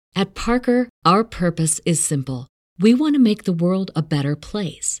At Parker, our purpose is simple. We want to make the world a better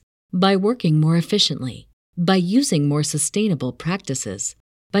place by working more efficiently, by using more sustainable practices,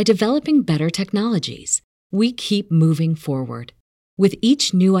 by developing better technologies. We keep moving forward. With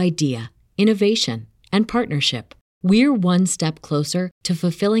each new idea, innovation, and partnership, we're one step closer to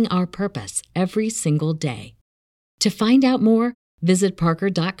fulfilling our purpose every single day. To find out more, visit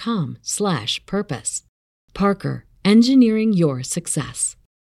parker.com/purpose. Parker, engineering your success.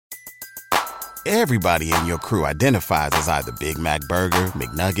 Everybody in your crew identifies as either Big Mac Burger,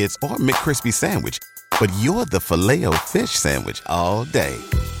 McNuggets, or McCrispy Sandwich. But you're the Filet-O-Fish Sandwich all day.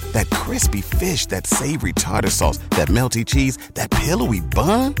 That crispy fish, that savory tartar sauce, that melty cheese, that pillowy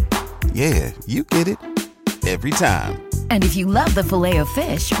bun. Yeah, you get it. Every time. And if you love the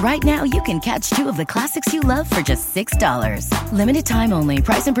Filet-O-Fish, right now you can catch two of the classics you love for just $6. Limited time only.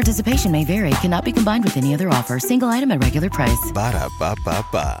 Price and participation may vary. Cannot be combined with any other offer. Single item at regular price.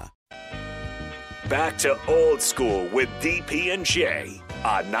 Ba-da-ba-ba-ba. Back to Old School with DP and J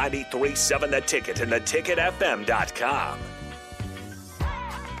on 93.7 The Ticket and theticketfm.com.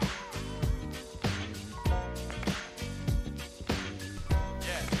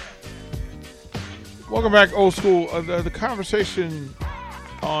 Welcome back, Old School. The conversation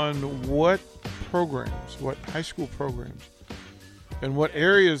on what programs, what high school programs, and what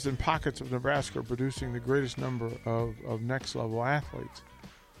areas and pockets of Nebraska are producing the greatest number of next-level athletes.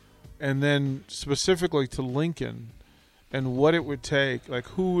 And then specifically to Lincoln and what it would take, like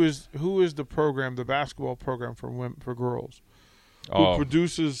who is the program, the basketball program for girls, who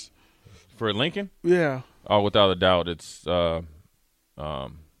produces for Lincoln? Yeah. Oh, without a doubt, it's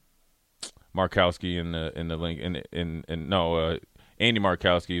Markowski in the Lincoln. Andy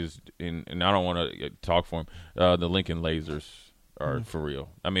Markowski is in, and I don't want to talk for him. The Lincoln Lasers are for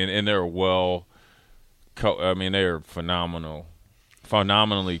real. I mean, and they're they're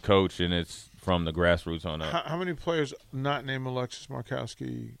phenomenally coached, and it's from the grassroots on up. How many players not named Alexis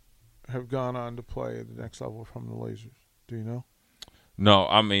Markowski have gone on to play at the next level from the Lasers? Do you know? No,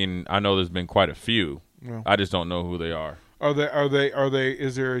 I mean, I know there's been quite a few. No. I just don't know who they are. Are they?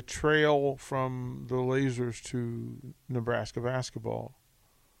 Is there a trail from the Lasers to Nebraska basketball?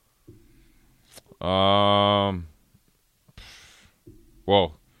 Well,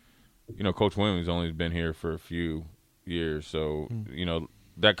 Coach Williams only been here for a few years, so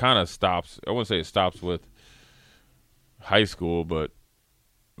that kind of stops. I wouldn't say it stops with high school, but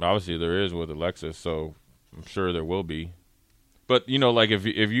obviously there is with Alexis, so I'm sure there will be. But like if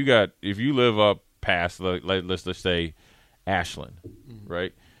you live up past let's just say Ashland,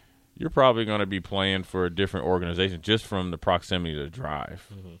 right? You're probably going to be playing for a different organization just from the proximity to the drive.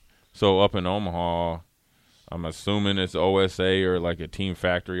 Mm-hmm. So up in Omaha, I'm assuming it's OSA or like a team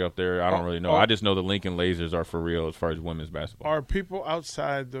factory up there. I don't really know. I just know the Lincoln Lasers are for real as far as women's basketball. Are people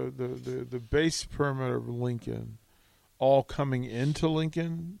outside the base perimeter of Lincoln all coming into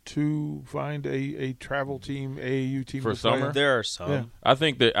Lincoln to find a travel team, AAU team for summer? There are some. Yeah. I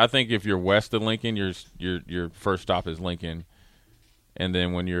think if you're west of Lincoln, your first stop is Lincoln, and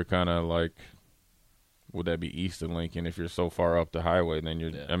then when you're kind of like, would that be east of Lincoln? If you're so far up the highway, then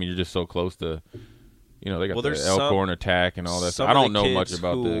you're just so close to. They got the Elkhorn Attack and all that. Some I don't of the know much kids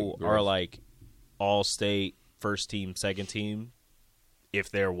about who the are like all-state first team, second team.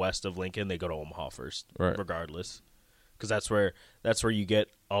 If they're west of Lincoln, they go to Omaha first, right? Regardless, because that's where you get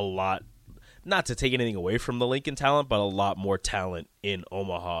a lot. Not to take anything away from the Lincoln talent, but a lot more talent in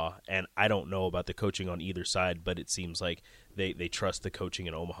Omaha. And I don't know about the coaching on either side, but it seems like they trust the coaching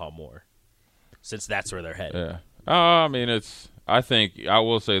in Omaha more, since that's where they're headed. Yeah, I mean I think I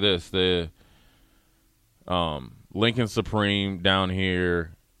will say this: the Lincoln Supreme down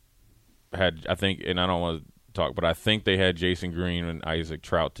here had, I think, and I don't want to talk, but I think they had Jason Green and Isaac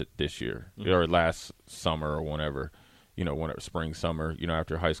Trout this year or last summer or whenever, spring, summer,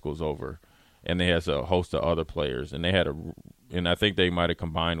 after high school's over, and they had a host of other players, and they had and I think they might have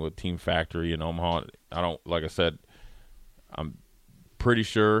combined with Team Factory in Omaha. Like I said, I'm pretty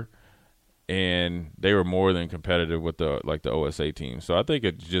sure, and they were more than competitive with the OSA team. So I think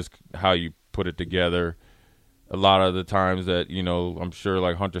it's just how you put it together. A lot of the times that, I'm sure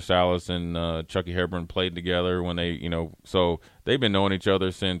like Hunter Salas and Chucky Hebron played together when they, so they've been knowing each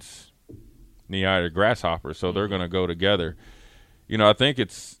other since Neida Grasshopper, so they're going to go together. I think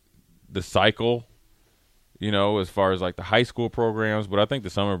it's the cycle, as far as like the high school programs, but I think the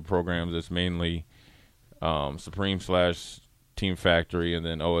summer programs it's mainly Supreme/Team Factory and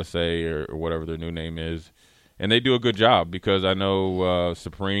then OSA or whatever their new name is. And they do a good job because I know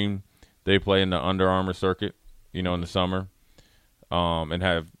Supreme, they play in the Under Armour circuit, in the summer, and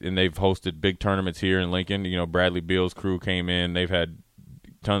they've hosted big tournaments here in Lincoln. Bradley Beal's crew came in. They've had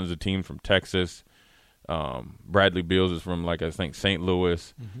tons of teams from Texas. Bradley Beals is from, like, I think St.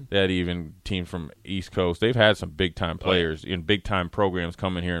 Louis. Mm-hmm. They had even teams from East Coast. They've had some big-time players in big-time programs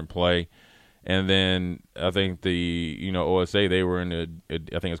come in here and play. And then I think the, OSA, they were in I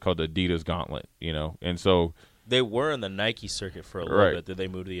think it's called the Adidas Gauntlet, And so they were in the Nike circuit for a little bit. Did they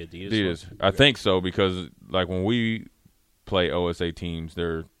move to the Adidas? I think so, because, like, when we play OSA teams,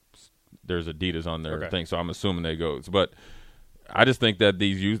 there's Adidas on their thing. So I'm assuming they go. But I just think that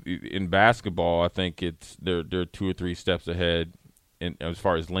these youth in basketball, I think they're 2 or 3 steps ahead as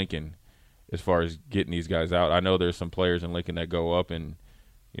far as Lincoln, as far as getting these guys out. I know there's some players in Lincoln that go up and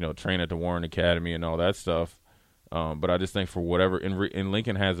train at the Warren Academy and all that stuff. But I just think for whatever, and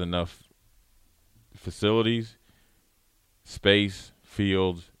Lincoln has enough facilities, space,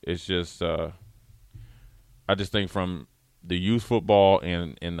 fields. It's just I just think from the youth football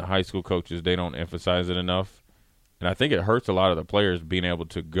and the high school coaches, they don't emphasize it enough. And I think it hurts a lot of the players being able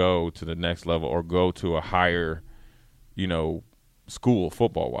to go to the next level or go to a higher, school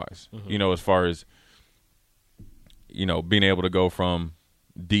football-wise. Mm-hmm. As far as, being able to go from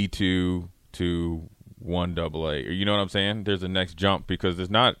D2 to 1AA. You know what I'm saying? There's a next jump, because there's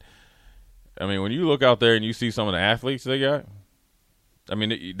not – I mean, when you look out there and you see some of the athletes they got, I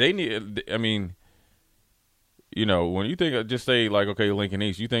mean, they need – I mean, when you think – just say, like, okay, Lincoln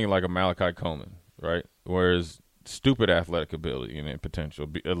East, you think like a Malachi Coleman, right? Whereas – stupid athletic ability and potential,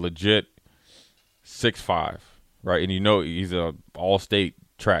 a legit 6'5", right? And he's a all-state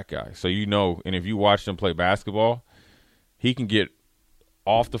track guy. So and if you watch him play basketball, he can get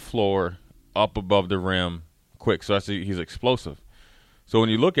off the floor, up above the rim quick. So he's explosive. So when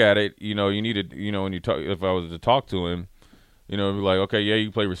you look at it, you need to, when you talk, if I was to talk to him, it'd be like, okay, yeah, you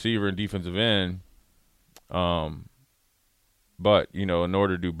play receiver and defensive end. But, in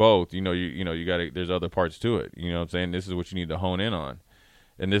order to do both, you got to – there's other parts to it. You know what I'm saying? This is what you need to hone in on.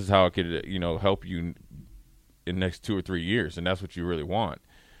 And this is how it could, help you in the next 2 or 3 years, and that's what you really want.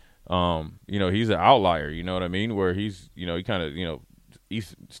 He's an outlier, you know what I mean, where he's, he kind of, he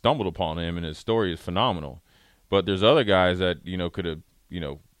stumbled upon him, and his story is phenomenal. But there's other guys that, could have,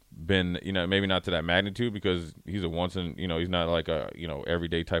 been, maybe not to that magnitude, because he's a once in, he's not like a,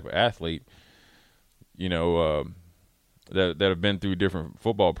 everyday type of athlete, that have been through different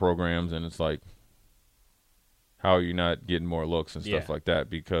football programs, and it's like, how are you not getting more looks and stuff like that,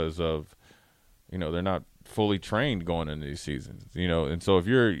 because of, they're not fully trained going into these seasons, and so if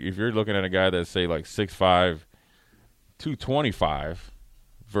you're looking at a guy that's, say, like 6'5", 225,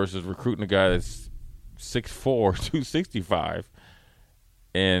 versus recruiting a guy that's 6'4", 265,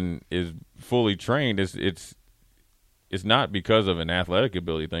 and is fully trained, it's not because of an athletic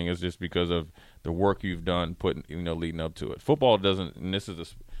ability thing. It's just because of the work you've done leading up to it. Football doesn't, and this is a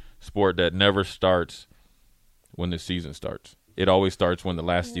sport that never starts when the season starts. It always starts when the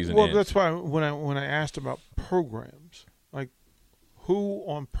last season ends. Well, that's why when I asked about programs, like, who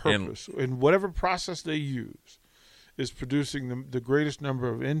on purpose, in whatever process they use, is producing the greatest number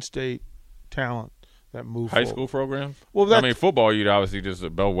of in-state talent that move high forward. School programs? Well, I mean, football, you'd obviously just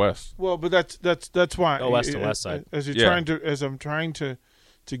at Bell West. Well, but that's why Bell West to West Side. As I'm trying to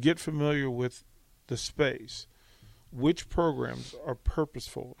get familiar with the space, which programs are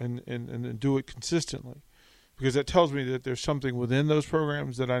purposeful and do it consistently, because that tells me that there's something within those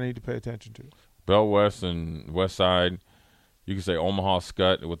programs that I need to pay attention to. Bell West and West Side. You can say Omaha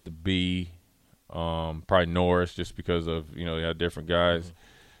Scott with the B. Probably Norris, just because of they had different guys.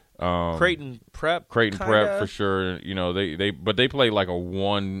 Creighton Prep for sure. They play like a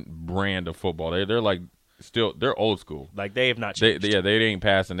one brand of football. They're like they're old school. Like, they have not changed. They ain't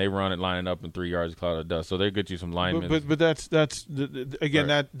passing. They run it lining up in 3 yards, a cloud of dust. So they get you some linemen. But that's again,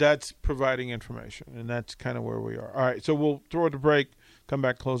 right. That's providing information, and that's kind of where we are. All right, so we'll throw it a break, come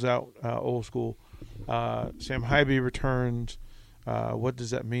back, close out Old School. Sam Hybe returns. What does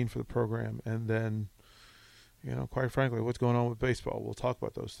that mean for the program? And then, quite frankly, what's going on with baseball? We'll talk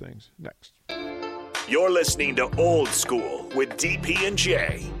about those things next. You're listening to Old School with DP and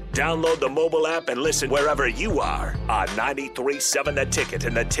J. Download the mobile app and listen wherever you are on 93.7 The Ticket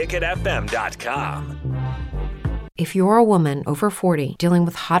and theticketfm.com. If you're a woman over 40 dealing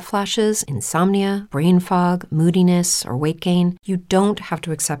with hot flashes, insomnia, brain fog, moodiness, or weight gain, you don't have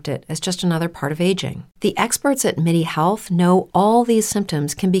to accept it as just another part of aging. The experts at MIDI Health know all these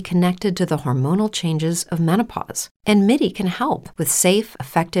symptoms can be connected to the hormonal changes of menopause. And MIDI can help with safe,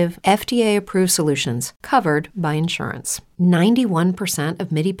 effective, FDA-approved solutions covered by insurance. 91%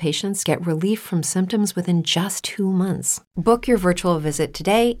 of MIDI patients get relief from symptoms within just 2 months. Book your virtual visit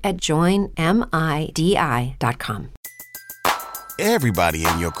today at joinmidi.com. Everybody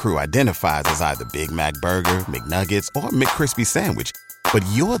in your crew identifies as either Big Mac Burger, McNuggets, or McCrispy Sandwich. but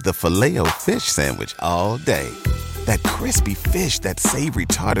you're the Filet-O-Fish Sandwich all day. That crispy fish, that savory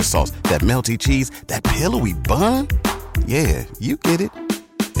tartar sauce, that melty cheese, that pillowy bun. Yeah, you get it.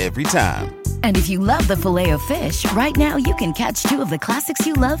 Every time. And if you love the Filet-O-Fish, right now you can catch 2 of the classics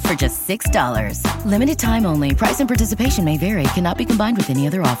you love for just $6. Limited time only. Price and participation may vary. Cannot be combined with any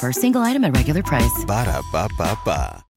other offer. Single item at regular price. Ba-da-ba-ba-ba.